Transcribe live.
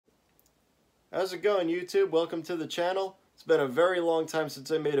How's it going, YouTube? Welcome to the channel. It's been a very long time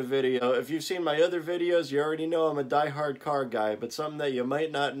since I made a video. If you've seen my other videos, you already know I'm a die-hard car guy, but something that you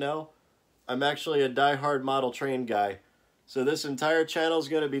might not know, I'm actually a die-hard model train guy. So this entire channel is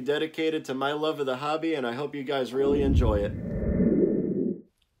going to be dedicated to my love of the hobby, and I hope you guys really enjoy it.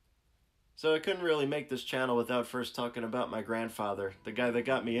 So I couldn't really make this channel without first talking about my grandfather, the guy that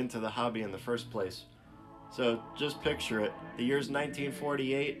got me into the hobby in the first place. So just picture it. The year's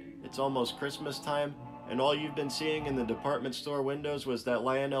 1948, it's almost Christmas time, and all you've been seeing in the department store windows was that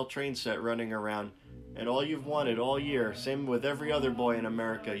Lionel train set running around. And all you've wanted all year, same with every other boy in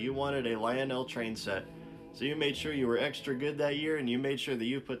America, you wanted a Lionel train set. So you made sure you were extra good that year, and you made sure that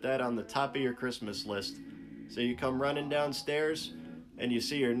you put that on the top of your Christmas list. So you come running downstairs, and you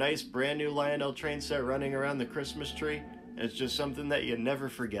see your nice brand new Lionel train set running around the Christmas tree, and it's just something that you never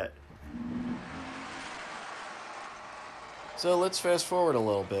forget. So let's fast forward a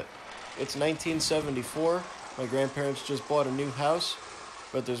little bit. It's 1974, my grandparents just bought a new house,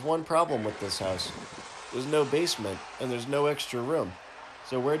 but there's one problem with this house. There's no basement, and there's no extra room.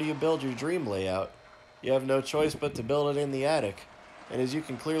 So where do you build your dream layout? You have no choice but to build it in the attic. And as you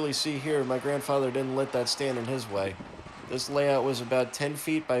can clearly see here, my grandfather didn't let that stand in his way. This layout was about 10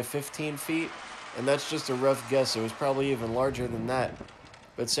 feet by 15 feet, and that's just a rough guess. It was probably even larger than that.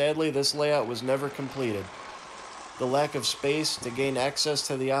 But sadly, this layout was never completed. The lack of space to gain access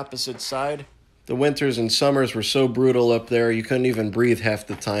to the opposite side. The winters and summers were so brutal up there, you couldn't even breathe half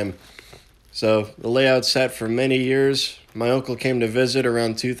the time. So the layout sat for many years. My uncle came to visit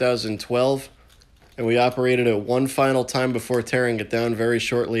around 2012, and we operated it one final time before tearing it down very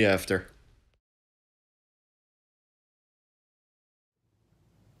shortly after.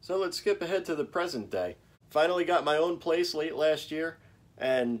 So let's skip ahead to the present day. Finally got my own place late last year,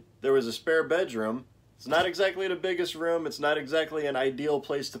 and there was a spare bedroom. It's not exactly the biggest room, it's not exactly an ideal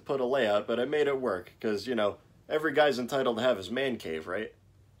place to put a layout, but I made it work, because, you know, every guy's entitled to have his man cave, right?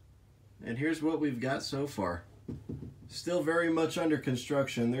 And here's what we've got so far. Still very much under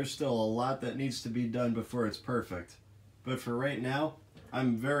construction. There's still a lot that needs to be done before it's perfect. But for right now,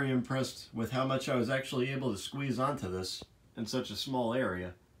 I'm very impressed with how much I was actually able to squeeze onto this in such a small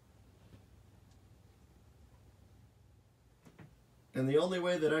area. And the only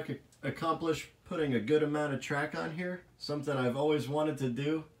way that I could accomplish putting a good amount of track on here, something I've always wanted to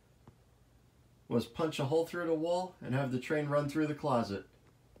do, was punch a hole through the wall and have the train run through the closet.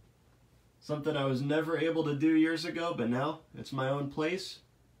 Something I was never able to do years ago, but now it's my own place,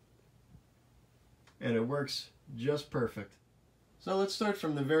 and it works just perfect. So let's start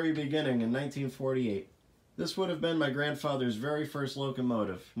from the very beginning in 1948. This would have been my grandfather's very first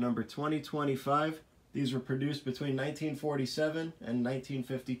locomotive, number 2025. These were produced between 1947 and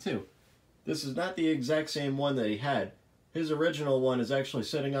 1952. This is not the exact same one that he had. His original one is actually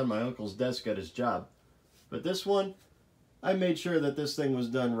sitting on my uncle's desk at his job. But this one, I made sure that this thing was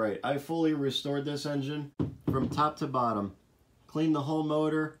done right. I fully restored this engine from top to bottom. Cleaned the whole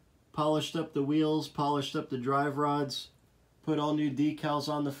motor, polished up the wheels, polished up the drive rods, put all new decals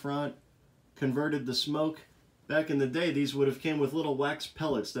on the front, converted the smoke. Back in the day, these would have came with little wax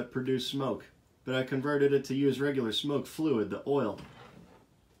pellets that produce smoke, but I converted it to use regular smoke fluid, the oil.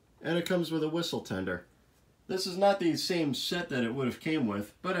 And it comes with a whistle tender. This is not the same set that it would have came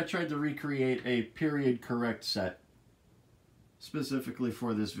with, but I tried to recreate a period correct set, specifically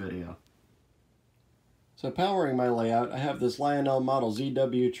for this video. So powering my layout, I have this Lionel Model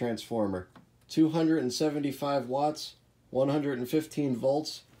ZW transformer. 275 watts, 115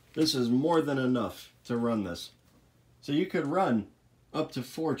 volts. This is more than enough to run this. So you could run up to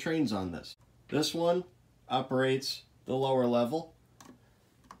 4 trains on this. This one operates the lower level.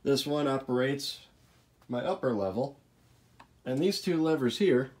 This one operates my upper level. And these 2 levers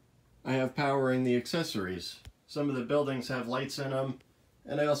here, I have powering the accessories. Some of the buildings have lights in them,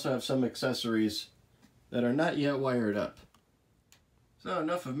 and I also have some accessories that are not yet wired up. So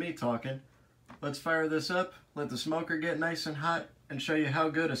enough of me talking. Let's fire this up, let the smoker get nice and hot, and show you how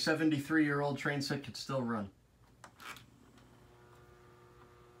good a 73-year-old train set could still run.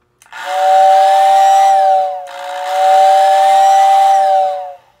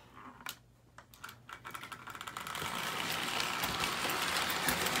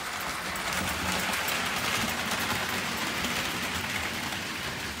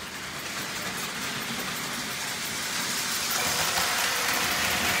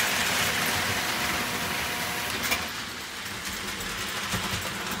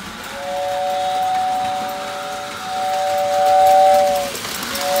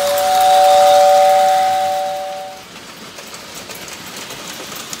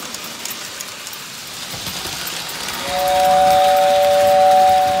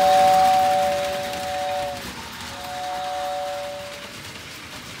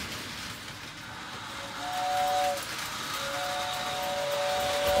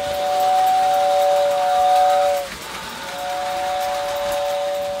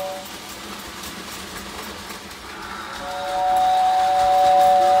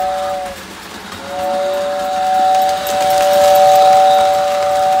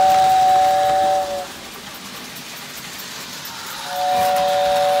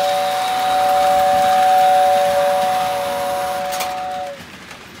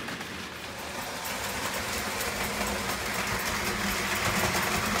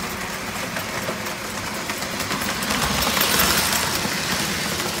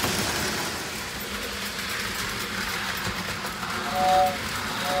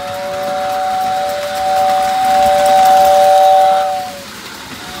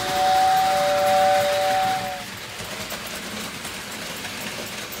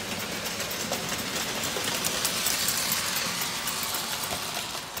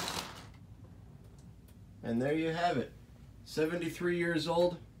 And there you have it. 73 years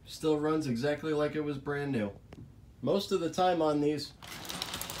old, still runs exactly like it was brand new. Most of the time on these,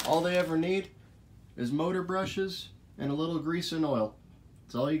 all they ever need is motor brushes and a little grease and oil.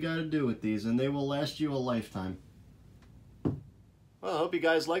 That's all you gotta do with these, and they will last you a lifetime. Well, I hope you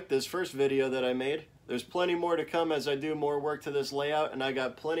guys liked this first video that I made. There's plenty more to come as I do more work to this layout, and I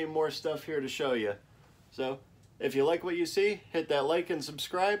got plenty more stuff here to show you. So, if you like what you see, hit that like and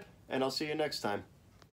subscribe, and I'll see you next time.